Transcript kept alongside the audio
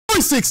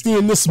360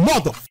 in this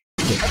mother.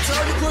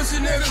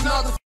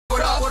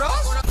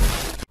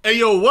 Hey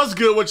yo, what's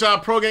good with y'all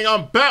pro gang?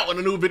 I'm back with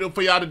a new video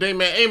for y'all today,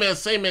 man. Amen,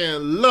 say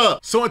man,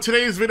 love. So in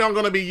today's video, I'm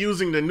gonna be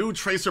using the new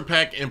Tracer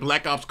pack in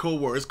Black Ops Cold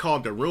War. It's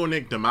called the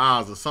RUNIC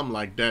DEMISE or something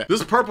like that.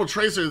 This purple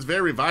Tracer is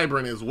very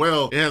vibrant as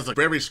well. It has a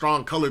very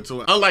strong color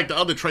to it, unlike the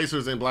other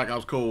Tracers in Black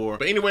Ops Cold War.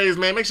 But anyways,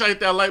 man, make sure you hit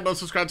that like button,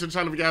 subscribe to the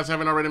channel if you guys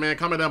haven't already, man.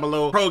 Comment down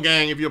below, pro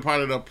gang, if you're a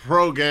part of the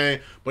pro gang.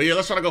 But yeah,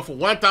 let's try to go for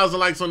 1,000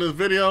 likes on this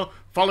video.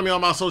 Follow me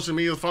on my social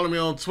medias, follow me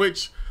on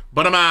Twitch.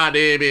 But I'm out,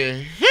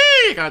 baby.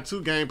 Hey, got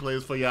 2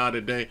 gameplays for y'all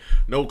today.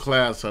 No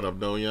class setup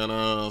though, you know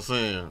what I'm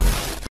saying?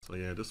 So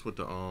yeah, this is what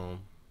the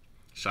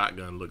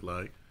shotgun look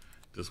like.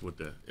 This is what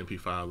the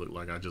MP5 look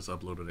like. I just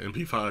uploaded the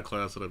MP5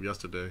 class setup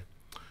yesterday.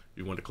 If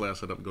you want the class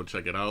setup, go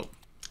check it out.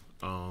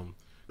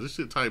 This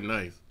shit type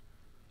nice.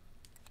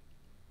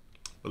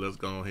 But let's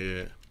go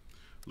ahead,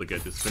 look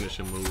at this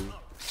finishing move.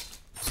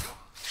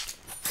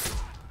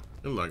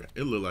 It look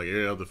like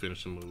every other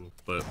finishing move.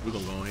 But we're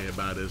gonna go ahead and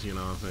buy this, you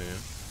know what I'm saying?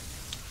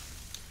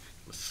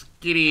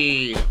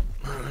 Skitty.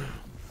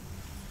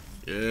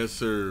 Yes,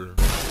 sir.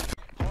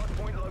 Hard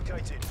point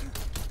located.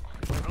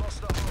 We've lost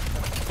the hard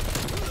point.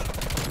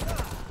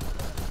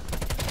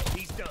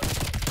 He's done.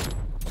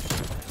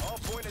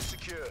 Hard point is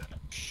secure.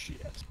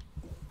 Shit.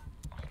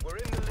 We're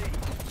in the lead.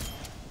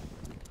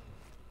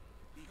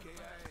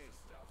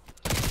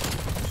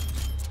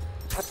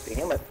 God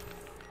damn it.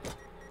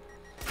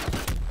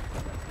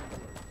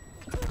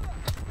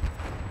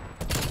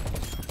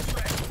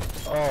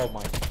 Oh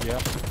my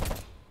god.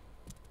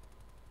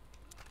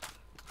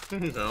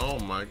 Oh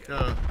my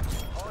god.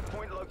 Hard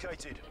point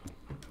located.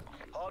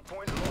 Hard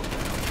point locked.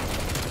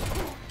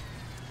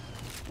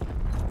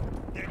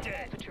 They're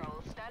dead.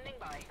 Patrol standing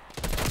by.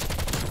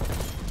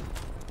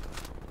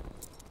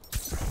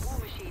 War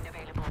machine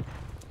available.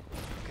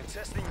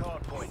 Contesting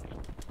hard point.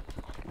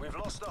 We've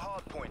lost the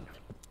hard point.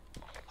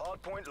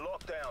 Hard point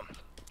locked down.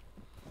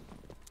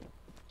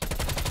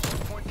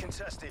 Hard point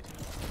contested.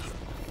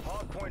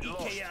 Hard point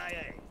lost.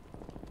 EKIA.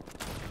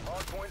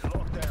 Hard point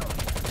locked down.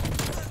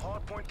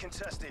 Hard point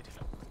contested.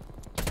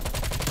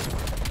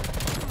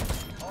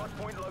 Hard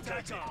point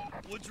located.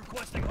 Woods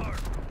requesting hard.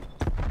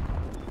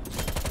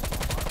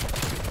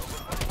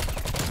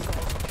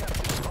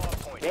 Hard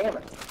point. Damn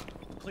it.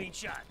 Clean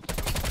shot.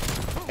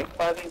 Hit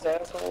by these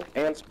assholes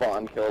and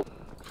spawn killed.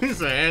 He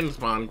said and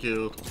spawn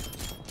killed.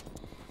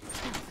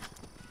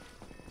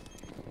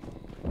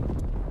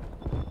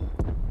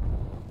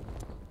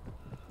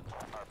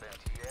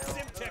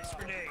 Simtex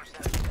grenade.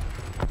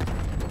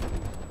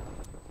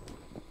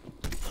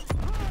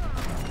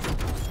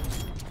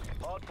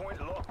 Hard point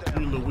locked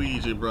down. You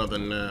Luigi brother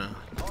now.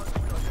 Hard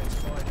point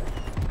identified.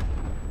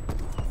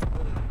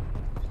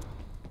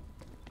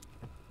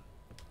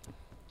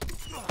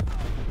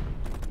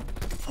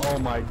 Oh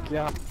my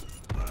god.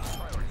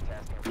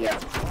 Yeah.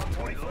 Hard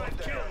point locked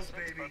down.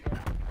 Baby.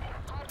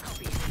 Hard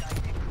copy, guys.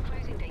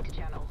 Closing data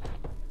channel.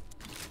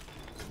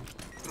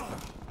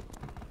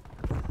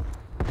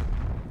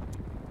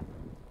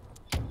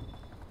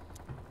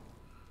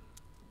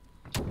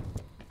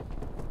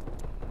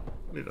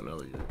 Need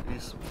another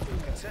piece.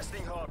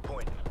 Contesting hard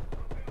point.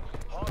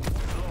 Hard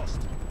point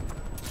lost.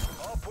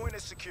 Hard point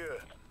is secure.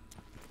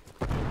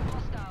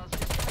 Hostiles.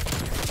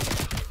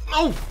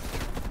 Oh!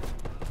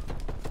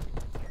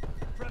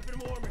 Prepping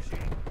war machine.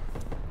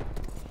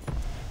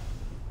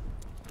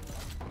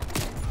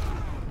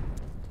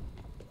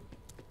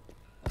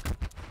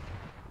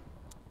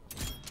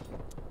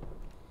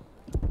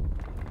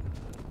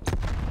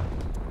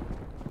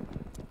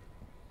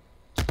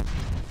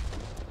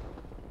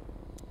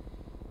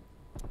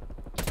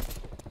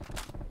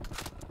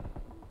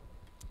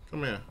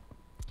 Come here.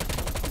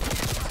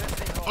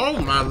 Contesting hard.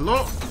 Oh my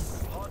lord!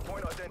 Hard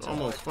point identified.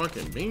 Almost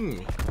fucking beamed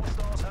me.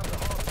 Hostiles have the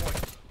hard point.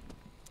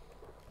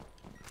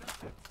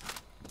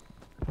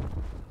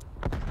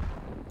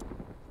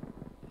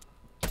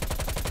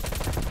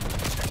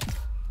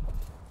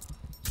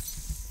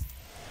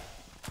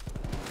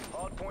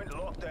 Hard point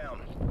locked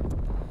down.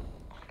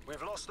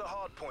 We've lost the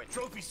hard point.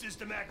 Trophy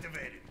system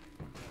activated.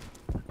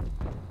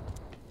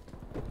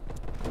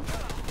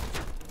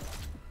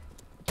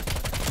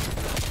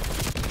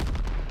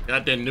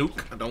 Got that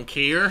nuke. I don't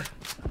care.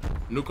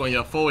 Nuke on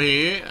your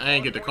forehead. I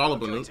ain't get the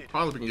callable nuke.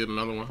 Probably can get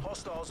another one.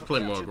 Hostiles have Play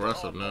more captured the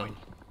aggressive hard now. point.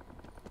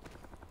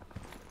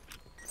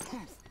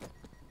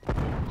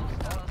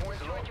 Hostiles point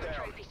destroyed locked your down.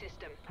 trophy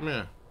system. Come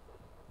here.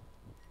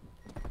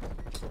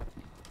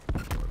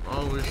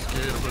 Always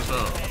scared of us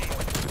all.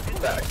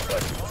 Back,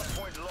 but Hard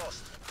point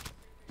lost.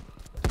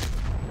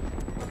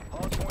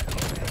 Hard point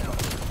locked down.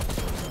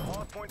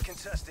 Hard point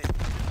contested.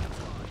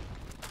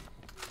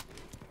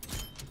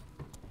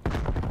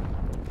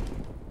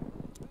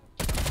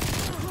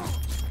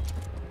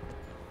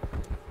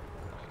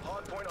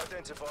 Hard point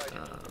identified.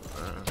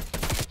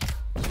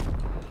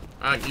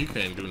 You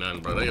can't do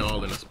nothing, bro. They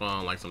all in the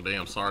spawn like some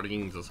damn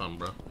sardines or something,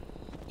 bro.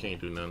 Can't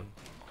do nothing.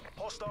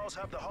 Hostiles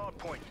have the hard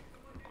point.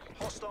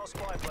 Hostile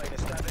spy plane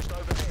established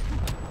overhead.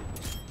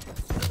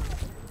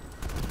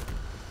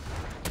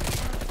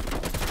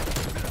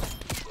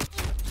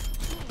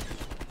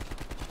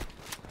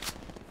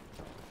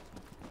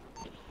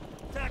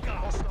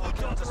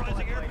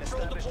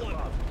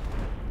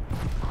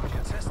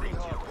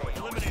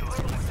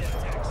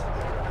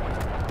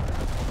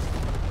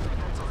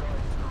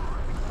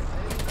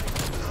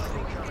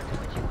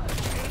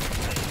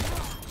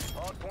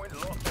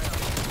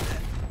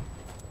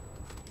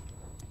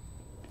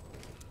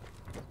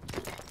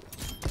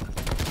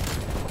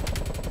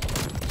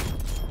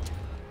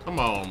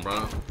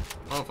 on, bro.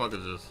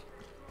 Motherfuckers just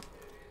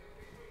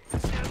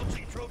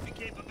Establishing trophy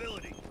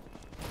capability.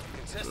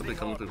 should be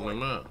coming through my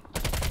map.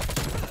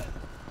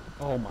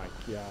 Oh my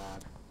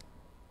god.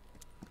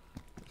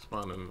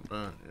 Spawning in the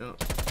back,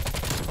 yep.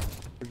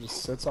 It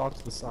just sits off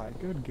to the side.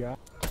 Good god.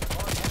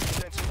 Hardpoint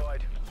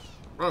identified.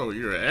 Bro,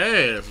 you're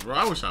ass, bro.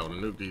 I wish I would have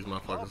nuked these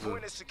motherfuckers.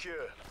 Hardpoint is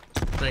secure. I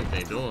think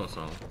they doing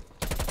something.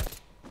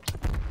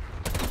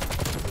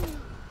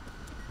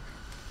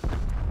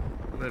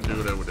 That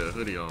dude there with that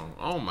hoodie on.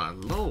 Oh my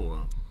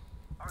lord.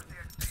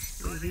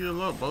 Please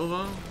heal up,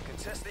 bozo.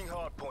 Contesting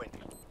hardpoint.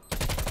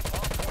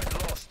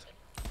 Hardpoint lost.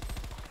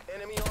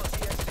 Enemy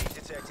RCXD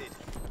detected.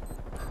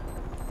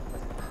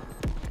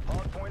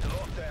 Hardpoint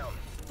locked down.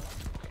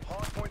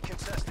 Hardpoint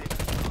contested.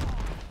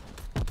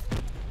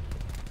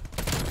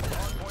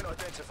 Hardpoint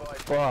identified.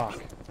 Fuck.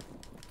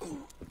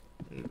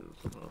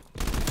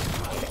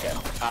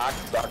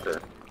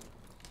 Cocksucker.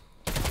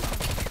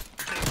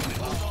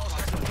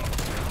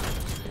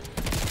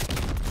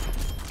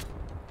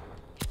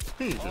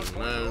 He just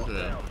mad as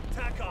hell.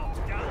 TACOM,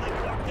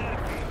 downlink locked down.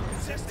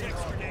 Contesting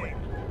hardpoint.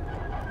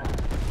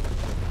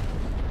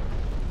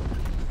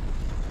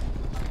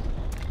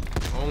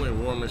 Only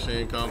War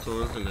Machine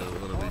contours in there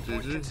with a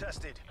Hardpoint BTG.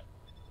 contested.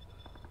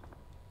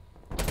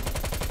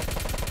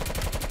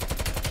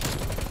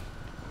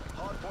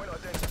 Hardpoint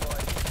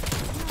identified.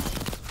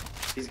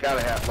 He's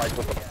gotta have like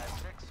with the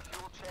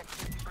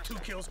 2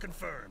 kills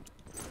confirmed.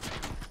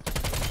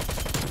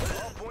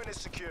 Hardpoint is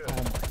secure. Oh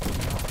my god.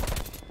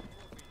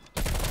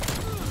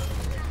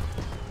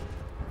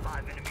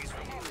 5 enemies Air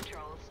removed.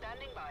 patrol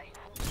standing by.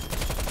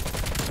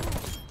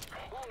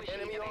 War machine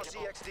Enemy available.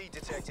 RCXD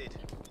detected.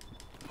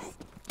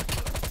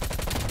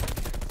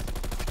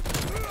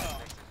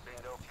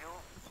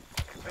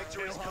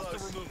 Victory is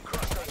close.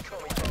 Crush that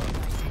commie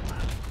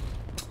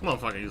bomb.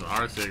 Motherfucker using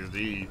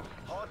R6D.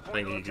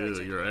 Think he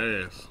good, your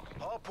ass.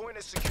 Hardpoint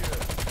is secure.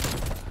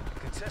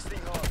 Contesting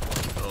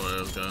hardpoint. Oh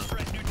ass guy.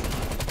 Threat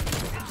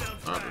neutralized.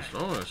 Inbound Stop flash.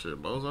 destroying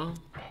shit, bozo.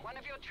 One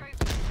of your trophy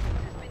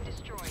systems has been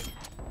destroyed.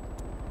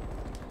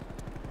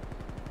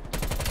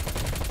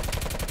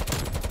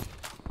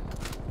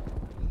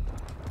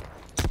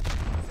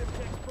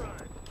 Semtex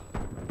Prime.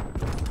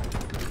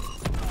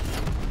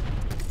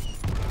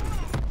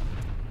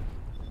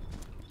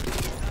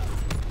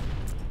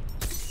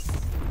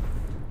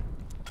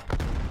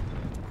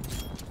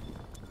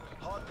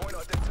 Hardpoint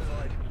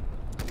identified.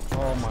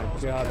 Oh my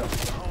god.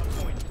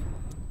 Hardpoint.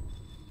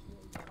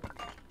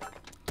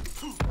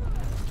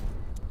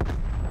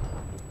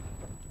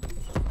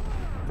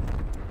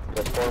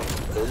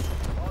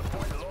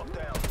 Hardpoint locked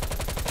down.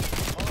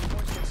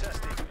 Hardpoint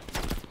contested.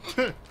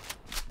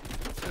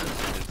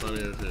 It's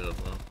funny as hell,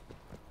 bro.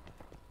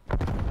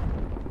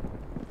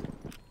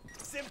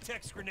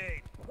 Semtex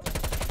grenade.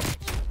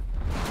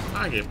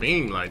 I get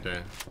beamed like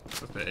that.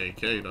 That's the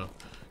AK though.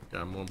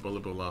 Got more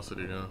bullet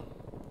velocity now.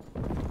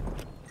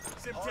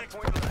 Semtex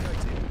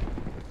located.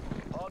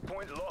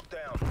 Hardpoint locked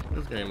down.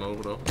 This game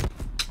over though.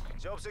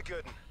 Jobs are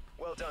good.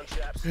 Well done,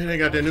 chaps. And they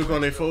got that nuke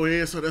on their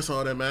forehead, so that's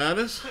all that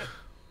matters.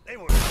 They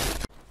were.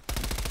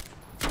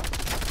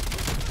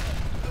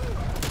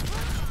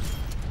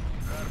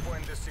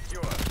 Hardpoint is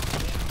secure.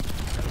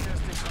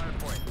 Contesting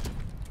hardpoint.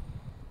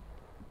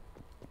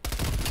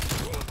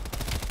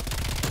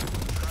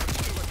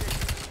 Hardpoint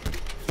located.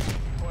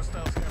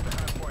 Hostiles have the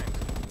hardpoint.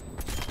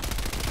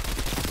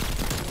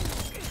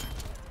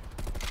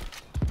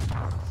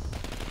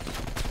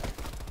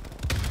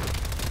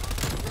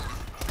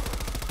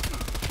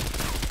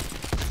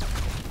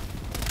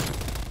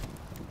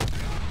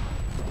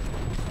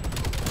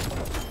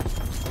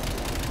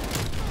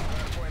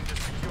 Hardpoint is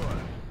secure. All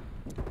available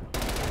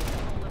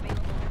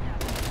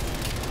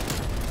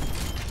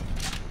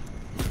capacity.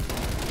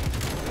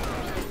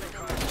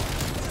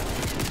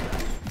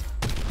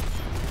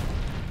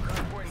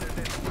 Hardpoint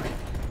identified.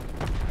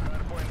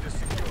 Hardpoint is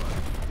secure.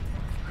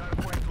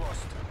 Hardpoint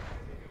lost.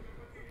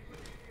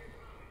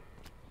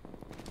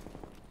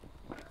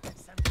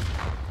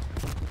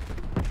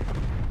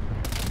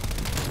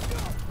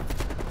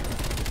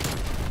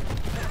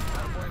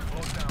 Hardpoint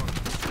locked down.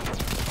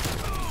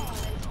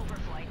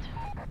 Overflight.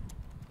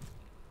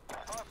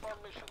 Hardpoint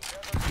mission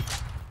gathered.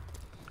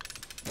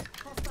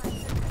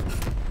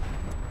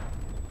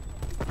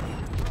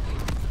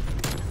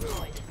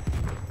 Deployed.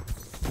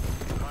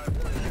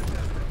 Hardpoint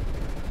contested.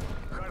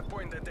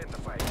 Hardpoint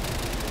identified.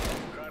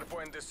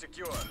 Hardpoint is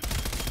secure.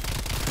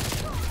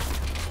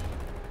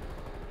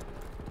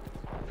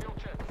 Fuel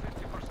check 50%.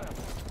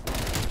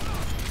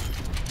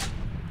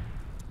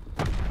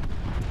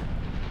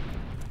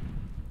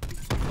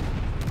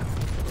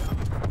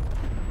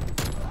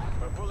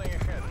 We're pulling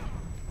ahead.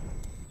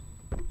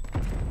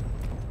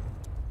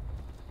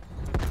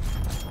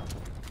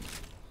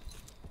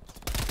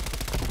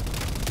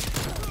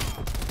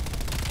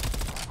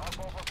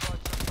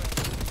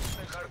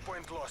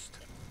 Hardpoint lost.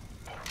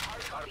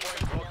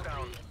 Hardpoint locked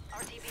down.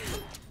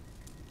 RTV.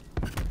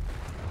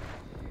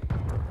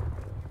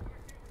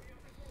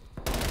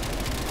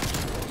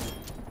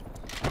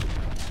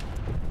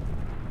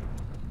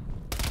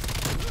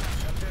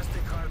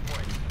 Contesting hardpoint.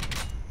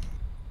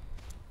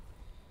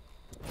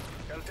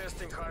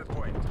 Contesting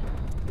hardpoint.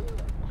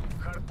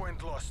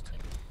 Hardpoint lost.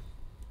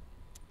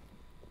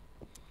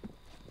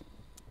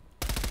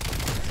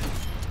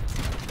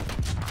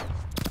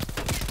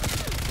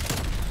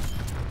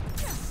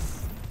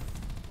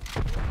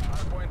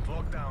 Hardpoint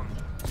locked down.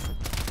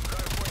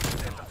 Hardpoint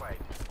identified.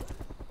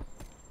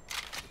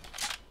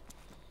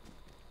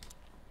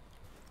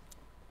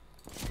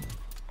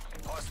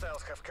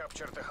 Hostiles have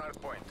captured the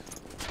hardpoint.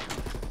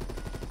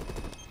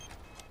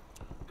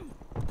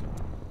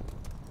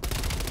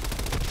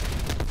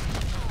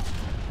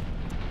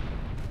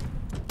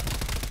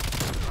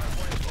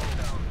 Hardpoint locked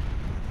down.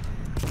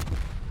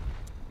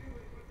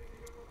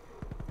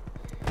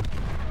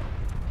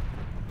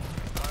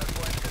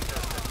 Hardpoint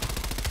contested.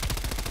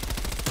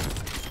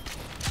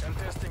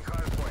 Contesting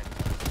hardpoint.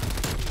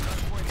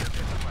 Hardpoint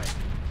identified.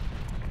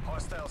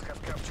 Hostiles have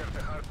captured the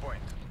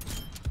hardpoint.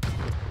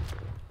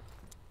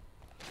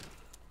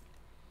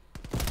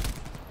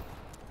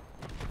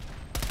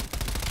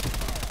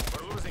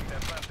 We're losing the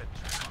advantage.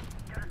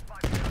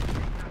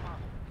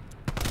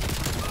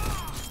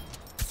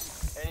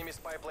 Enemy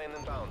spy plane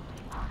inbound.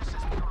 This is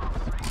Bureau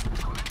 3.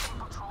 Commencing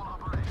patrol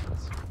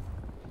operations.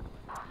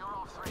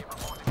 Bureau 3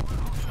 reporting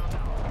crucial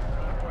down.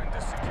 Hardpoint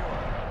is secure.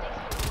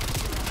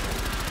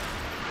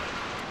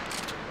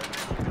 We're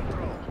taking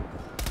control.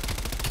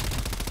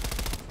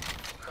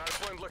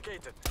 Hardpoint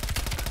located.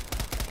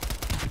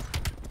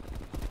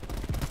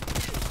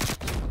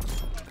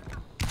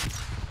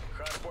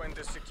 Hardpoint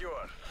is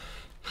secure.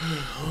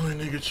 Only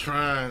nigga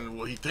trying.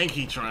 Well, he think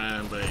he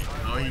trying, but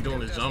all he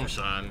doing is jump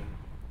shotting.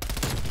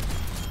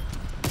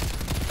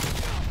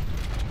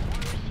 One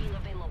machine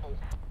available.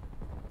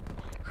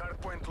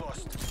 Hardpoint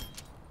lost.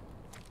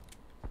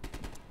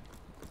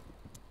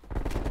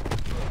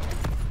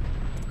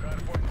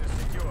 Hardpoint is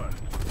secure.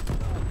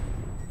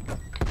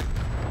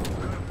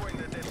 Hardpoint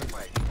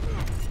identified.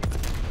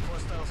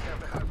 Hostiles have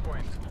the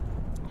hardpoint.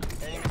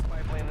 Enemy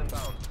spy plane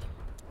inbound.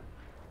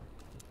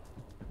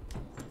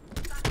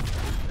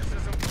 This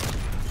is important.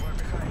 We're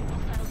behind.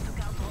 Hostiles took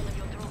out all of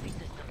your trophy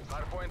systems.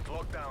 Hardpoint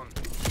locked down.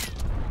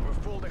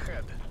 We've pulled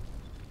ahead.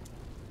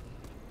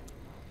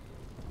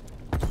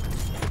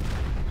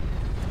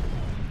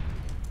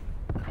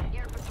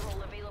 Air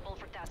patrol available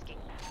for tasking.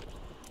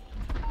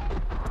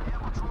 Air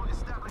patrol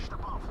established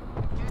above.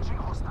 Engaging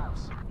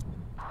hostiles.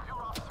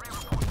 Bureau 3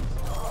 reporting.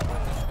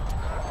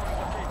 Hardpoint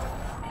located.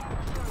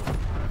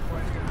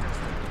 Hardpoint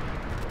contested.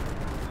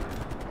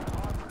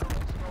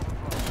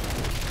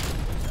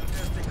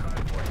 Contesting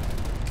hardpoint.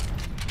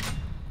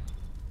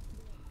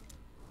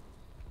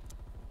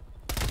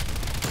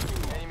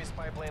 Enemy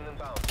spy plane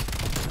inbound.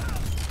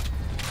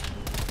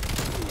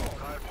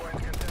 Hardpoint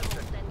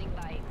contested. Standing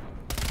by.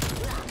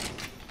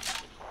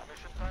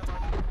 Mission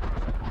timeline.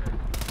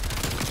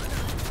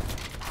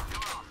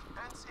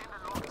 Hands in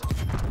and locked.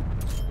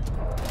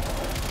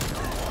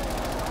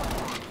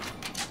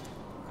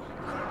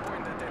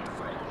 Hardpoint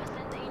identified.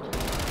 Send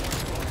agents.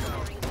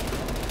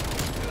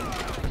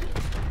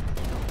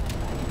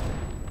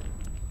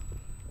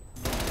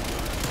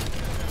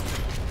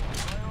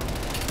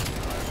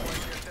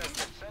 Hardpoint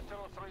contested.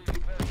 Sentinel 3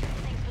 request.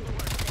 Thanks for the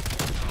work.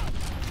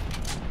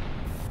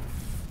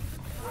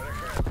 We're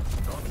ahead.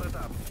 Don't let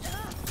up.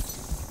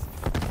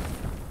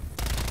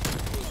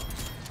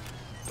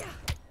 Air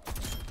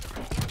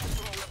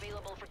patrol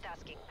available for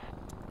tasking.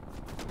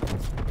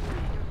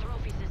 Your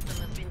trophy system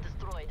has been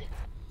destroyed.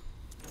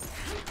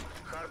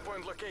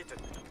 Hardpoint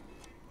located.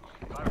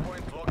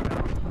 Hardpoint locked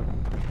down.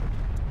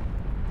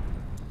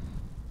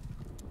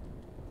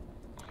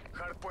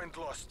 Hardpoint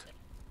lost.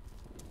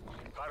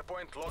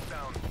 Hardpoint locked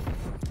down.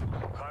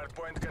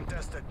 Hardpoint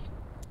contested.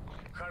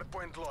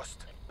 Hardpoint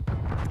lost.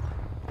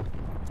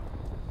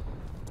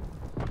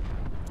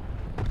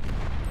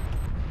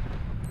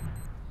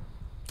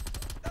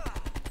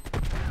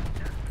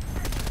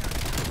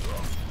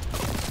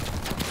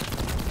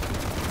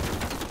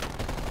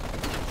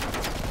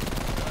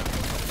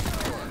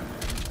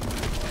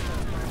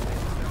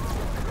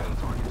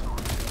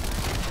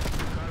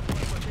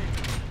 Hardpoint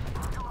located.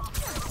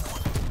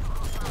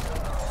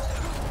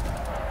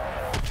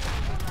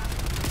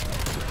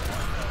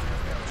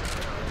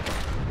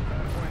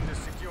 Hardpoint is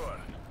secure.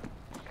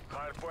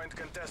 Hardpoint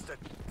contested.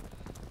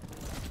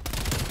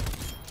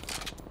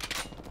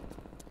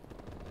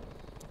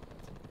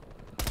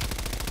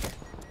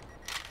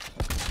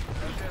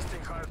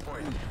 Contesting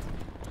hardpoint.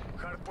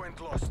 Hardpoint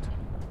lost.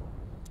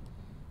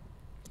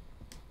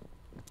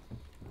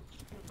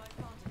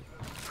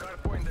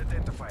 Hardpoint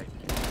identified.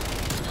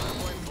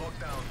 Hardpoint locked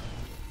down.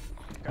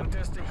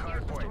 Contesting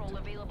Air patrol hardpoint.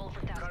 available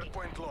for tasking.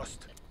 Hardpoint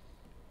lost.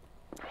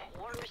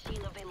 War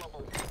machine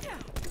available.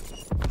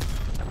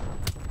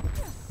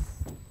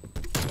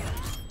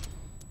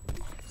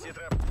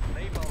 C-trap.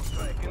 Napalm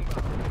strike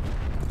inbound.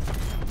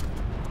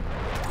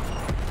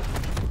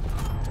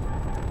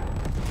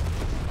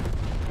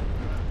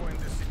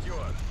 Hardpoint is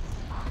secure.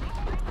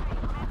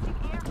 Commencing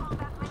air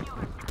combat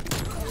maneuvers.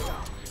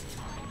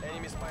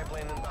 Enemy spy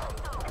plane inbound.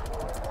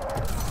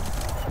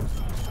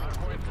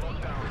 Hardpoint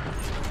locked down.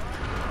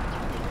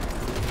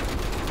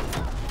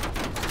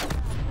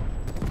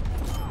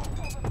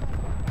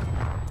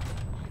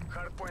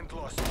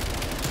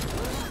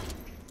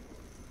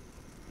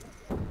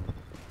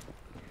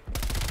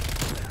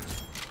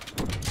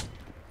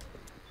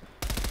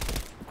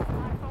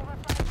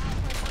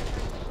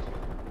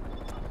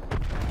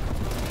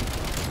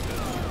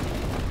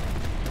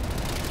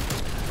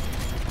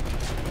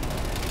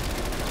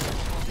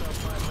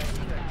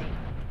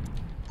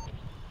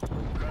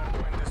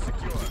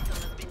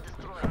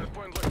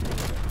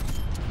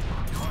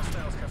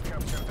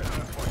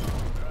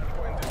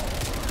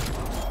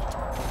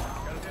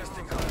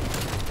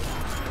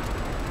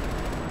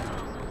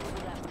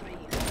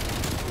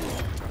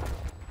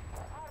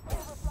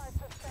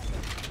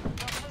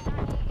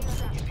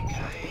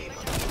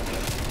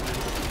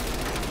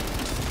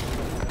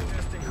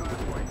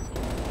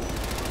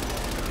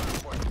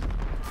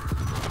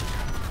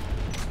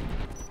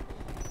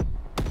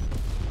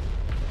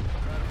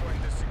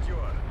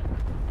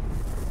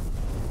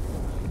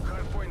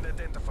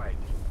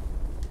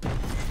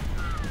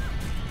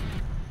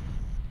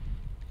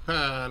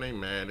 Ha, they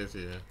mad as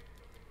hell.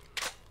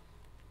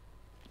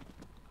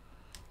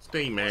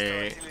 Stay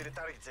mad. Artillery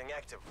targeting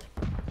active.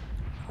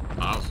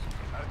 Awesome.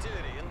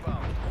 Artillery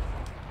inbound.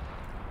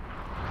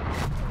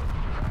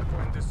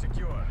 Hardpoint is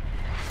secure.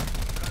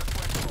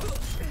 Hardpoint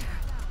lost.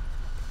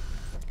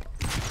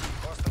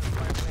 Hostile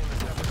spy plane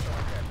established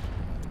overhead.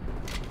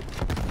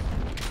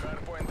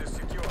 Hardpoint is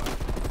secure.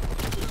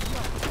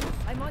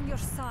 I'm on your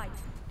side.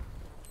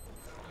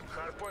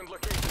 Hardpoint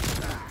located.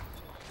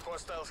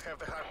 Hostiles have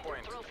the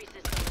hardpoint. Trophy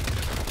system.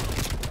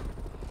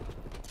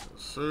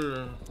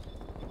 Sir.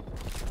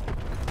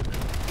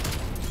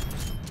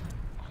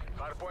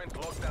 Hardpoint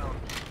locked down.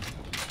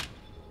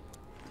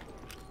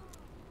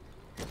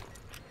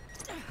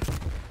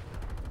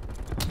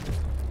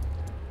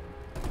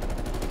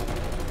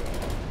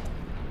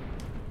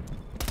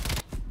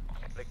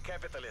 The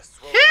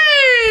capitalists will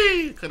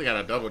Could have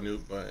got a double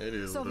nuke, but it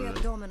is what it Soviet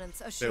is. dominance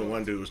Then assured.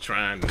 one dude was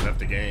trying to left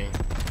the game,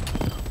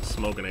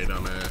 smoking a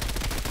dumb ass.